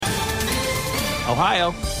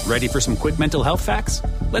Ohio, ready for some quick mental health facts?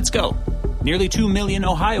 Let's go. Nearly 2 million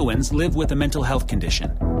Ohioans live with a mental health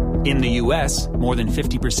condition. In the U.S., more than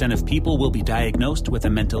 50% of people will be diagnosed with a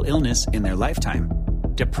mental illness in their lifetime.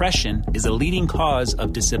 Depression is a leading cause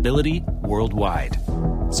of disability worldwide.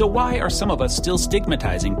 So why are some of us still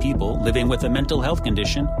stigmatizing people living with a mental health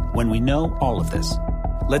condition when we know all of this?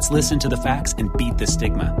 Let's listen to the facts and beat the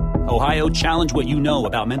stigma. Ohio, challenge what you know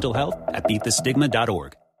about mental health at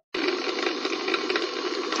beatthestigma.org.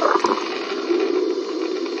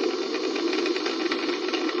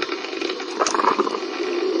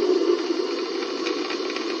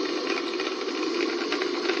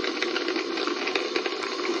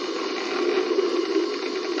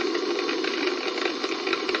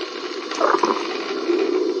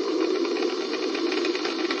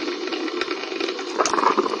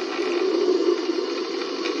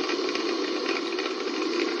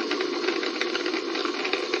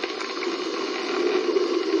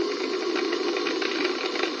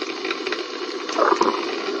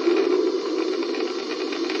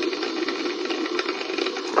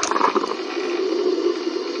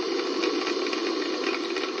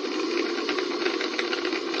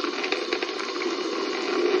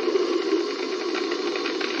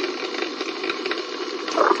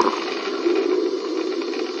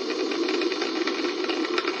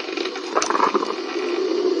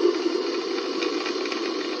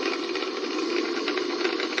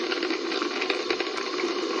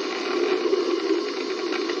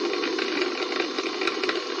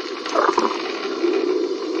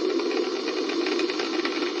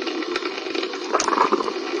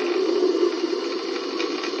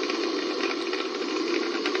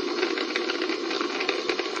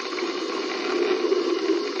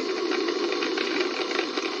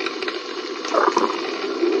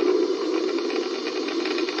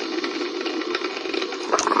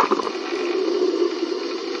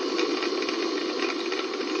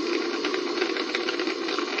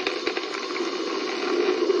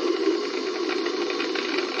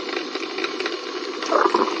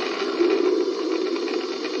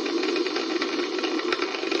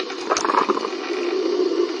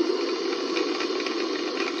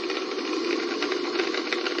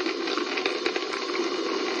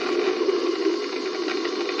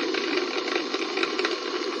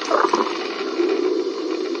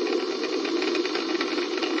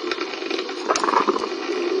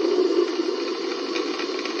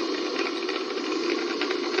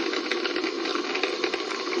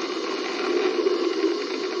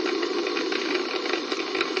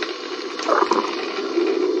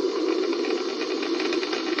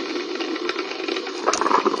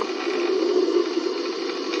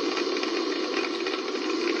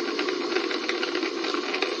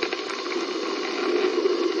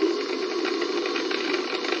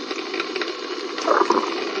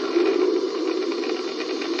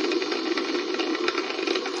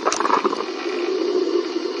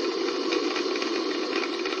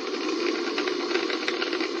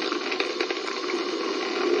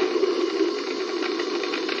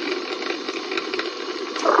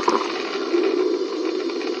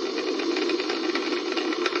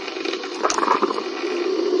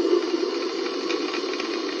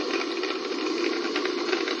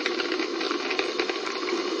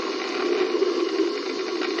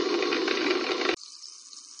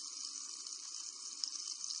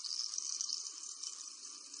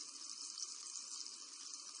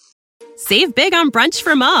 Save big on brunch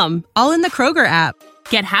for mom, all in the Kroger app.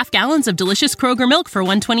 Get half gallons of delicious Kroger milk for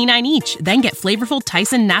 $1.29 each. Then get flavorful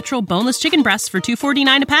Tyson natural boneless chicken breasts for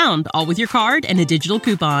 $2.49 a pound, all with your card and a digital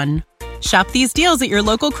coupon. Shop these deals at your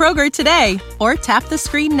local Kroger today, or tap the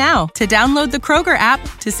screen now to download the Kroger app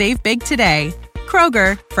to save big today.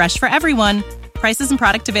 Kroger, fresh for everyone. Prices and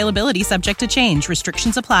product availability subject to change.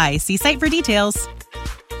 Restrictions apply. See site for details.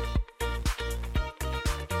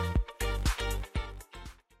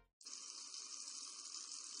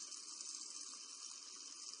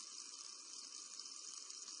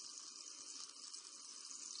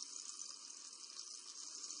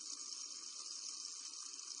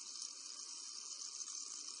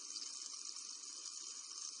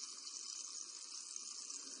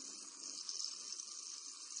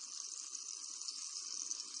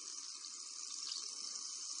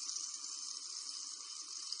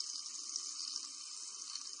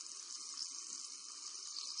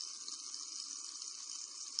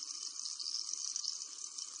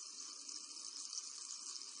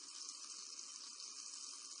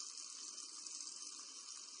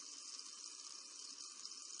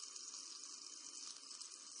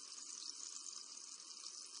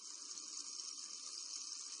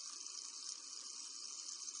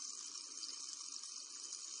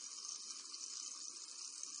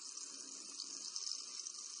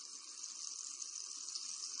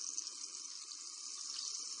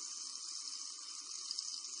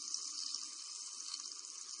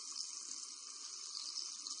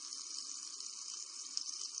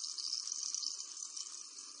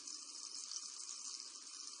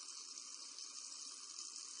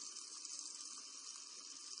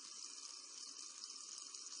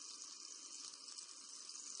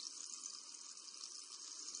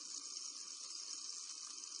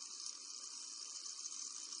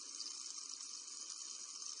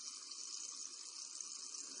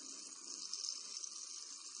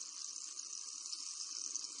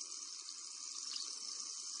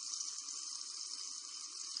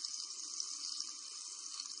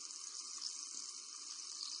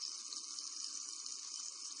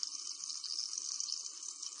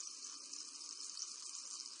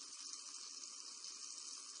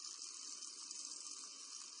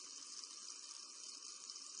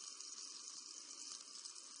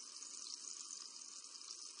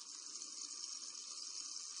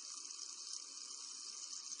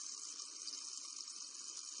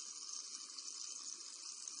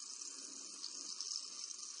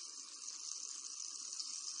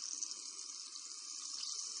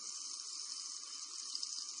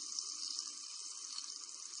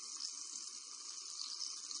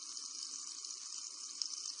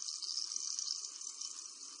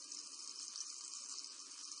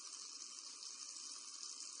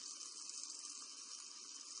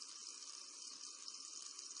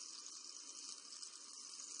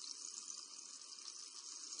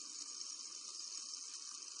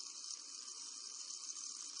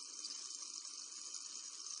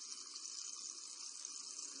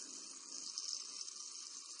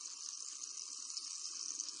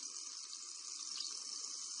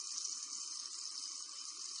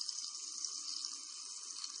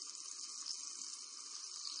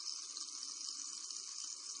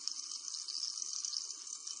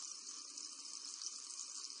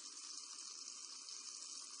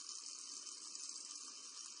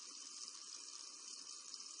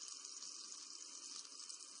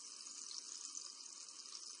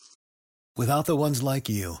 Without the ones like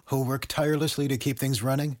you, who work tirelessly to keep things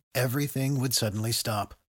running, everything would suddenly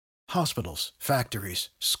stop. Hospitals, factories,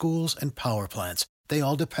 schools, and power plants, they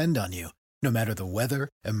all depend on you. No matter the weather,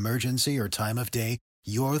 emergency, or time of day,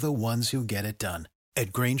 you're the ones who get it done.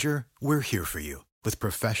 At Grainger, we're here for you with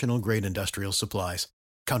professional-grade industrial supplies.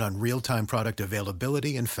 Count on real-time product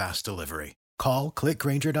availability and fast delivery. Call, click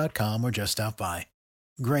Grainger.com, or just stop by.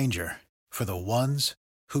 Grainger, for the ones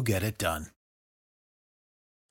who get it done.